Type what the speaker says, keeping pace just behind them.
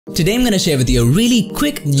Today I'm going to share with you a really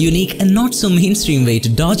quick, unique and not so mainstream way to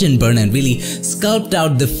dodge and burn and really sculpt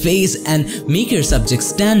out the face and make your subject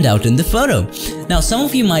stand out in the photo. Now some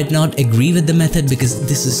of you might not agree with the method because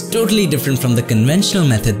this is totally different from the conventional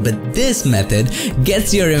method, but this method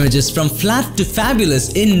gets your images from flat to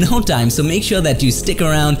fabulous in no time, so make sure that you stick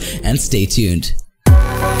around and stay tuned.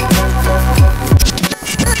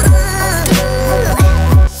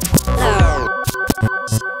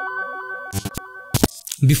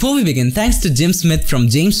 Before we begin, thanks to Jim Smith from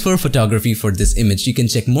James4 Photography for this image. You can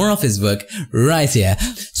check more of his work right here.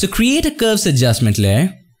 So create a curves adjustment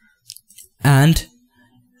layer and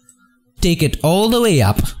take it all the way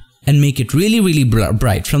up and make it really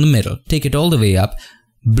bright from the middle. Take it all the way up.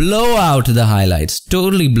 Blow out the highlights.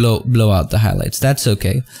 Totally blow out the highlights. That's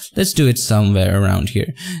okay. Let's do it somewhere around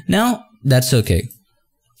here. Now, that's okay.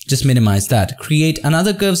 Just minimize that. Create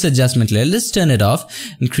another curves adjustment layer. Let's turn it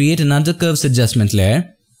off and create another curves adjustment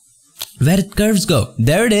layer. Where did curves go?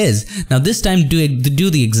 There it is. Now this time do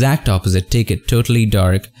the exact opposite. Take it totally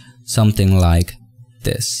dark. Something like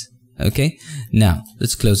this. Okay. Now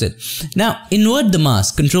let's close it. Now invert the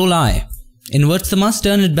mask. Control I. Invert the mask.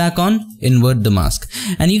 Turn it back on. Invert the mask.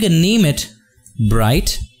 And you can name it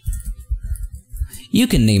bright. You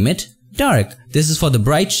can name it dark. This is for the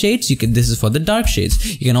bright shades. This is for the dark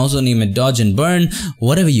shades. You can also name it dodge and burn,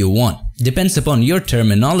 whatever you want. Depends upon your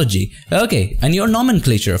terminology. Okay, and your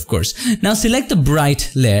nomenclature, of course. Now select the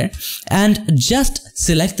bright layer and just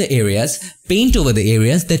select the areas, paint over the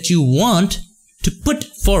areas that you want to put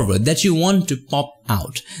forward, that you want to pop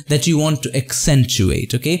out, that you want to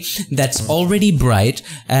accentuate, okay? That's already bright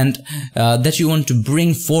and that you want to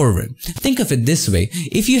bring forward. Think of it this way.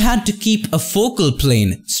 If you had to keep a focal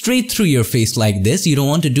plane straight through your face like this, you don't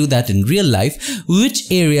want to do that in real life,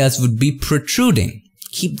 which areas would be protruding?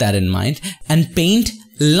 Keep that in mind and paint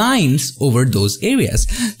lines over those areas.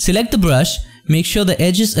 Select the brush, make sure the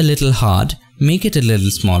edge is a little hard, make it a little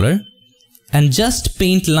smaller, and just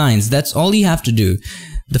paint lines. That's all you have to do.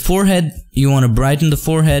 The forehead, you want to brighten the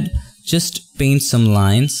forehead, just paint some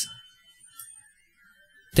lines.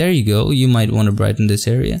 There you go. You might want to brighten this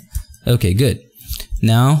area. Okay, good.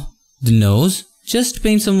 Now the nose, just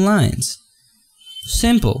paint some lines.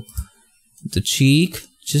 Simple. The cheek,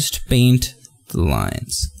 just paint the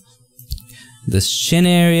lines. This chin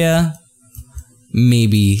area,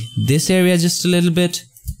 maybe this area just a little bit,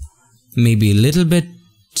 maybe a little bit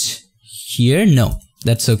here. No,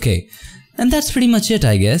 that's okay. And that's pretty much it,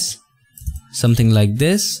 I guess. Something like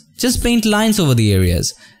this. Just paint lines over the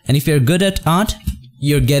areas. And if you're good at art,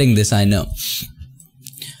 you're getting this, I know.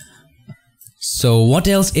 So what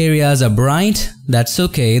else areas are bright? That's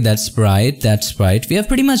okay. That's bright. That's bright. We have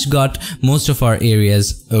pretty much got most of our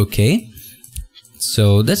areas okay.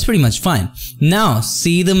 So that's pretty much fine. Now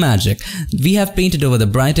see the magic. We have painted over the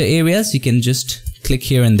brighter areas. You can just click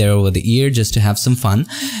here and there over the ear just to have some fun.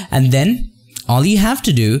 And then all you have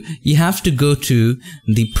to do, you have to go to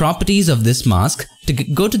the properties of this mask. To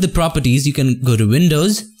go to the properties, you can go to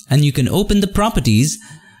Windows and you can open the properties.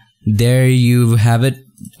 There you have it.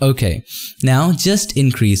 Okay. Now just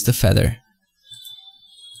increase the feather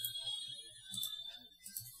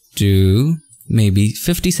to maybe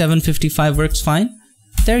 57, 55 works fine.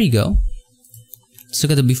 There you go. Let's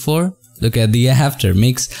look at the before. Look at the after.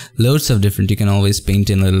 Makes loads of different. You can always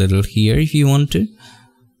paint in a little here if you want to.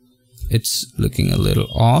 It's looking a little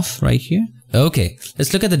off right here. Okay,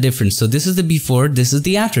 let's look at the difference. So this is the before, this is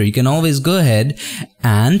the after. You can always go ahead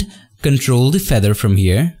and control the feather from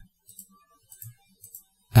here.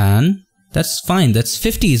 And that's fine. That's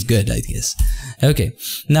 50 is good, I guess. Okay,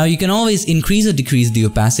 now you can always increase or decrease the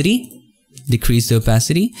opacity. Decrease the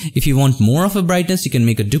opacity. If you want more of a brightness, you can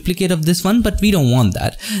make a duplicate of this one, but we don't want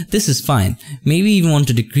that. This is fine. Maybe you want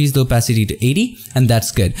to decrease the opacity to 80 and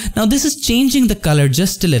that's good. Now this is changing the color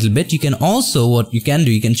just a little bit. You can also, what you can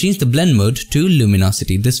do, you can change the blend mode to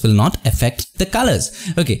luminosity. This will not affect the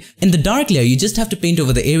colors. Okay, in the dark layer, you just have to paint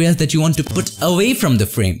over the areas that you want to put away from the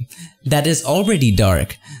frame. That is already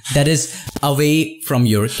dark. That is away from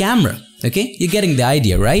your camera. Okay, you're getting the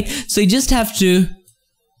idea, right? So you just have to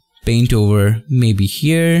paint over maybe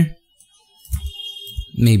here,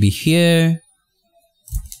 maybe here.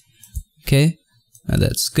 Okay, now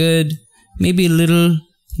that's good. Maybe a little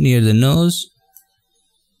near the nose,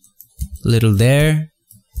 a little there,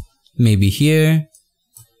 maybe here,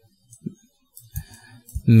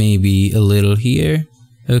 maybe a little here.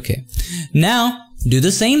 Okay, now do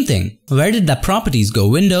the same thing. Where did the properties go?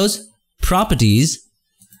 Windows, properties,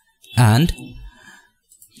 and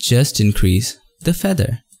just increase the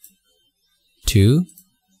feather to,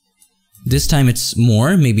 this time it's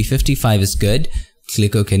more, maybe 55 is good.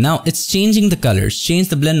 Click OK. Now it's changing the colors. Change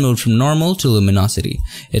the blend mode from normal to luminosity.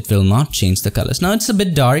 It will not change the colors. Now it's a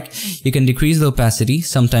bit dark. You can decrease the opacity.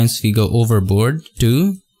 Sometimes if we go overboard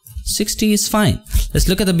to 60 is fine. Let's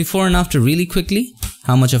look at the before and after really quickly.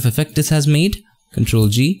 How much of effect this has made. Control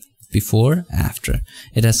G. Before, after.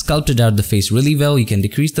 It has sculpted out the face really well. You can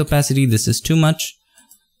decrease the opacity. This is too much.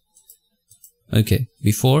 Okay.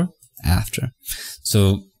 Before, after.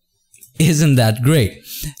 So isn't that great?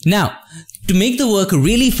 Now, to make the work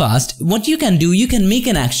really fast, what you can do, you can make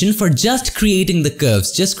an action for just creating the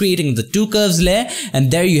curves, just creating the 2 curves layer,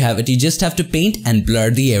 and there you have it. You just have to paint and blur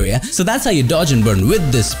the area. So that's how you dodge and burn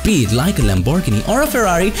with this speed, like a Lamborghini or a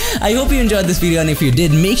Ferrari. I hope you enjoyed this video, and if you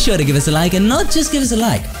did, make sure to give us a like, and not just give us a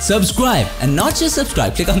like, subscribe, and not just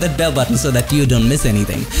subscribe, click on that bell button so that you don't miss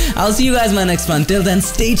anything. I'll see you guys in my next one. Till then,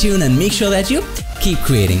 stay tuned and make sure that you keep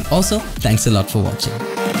creating. Also, thanks a lot for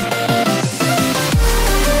watching.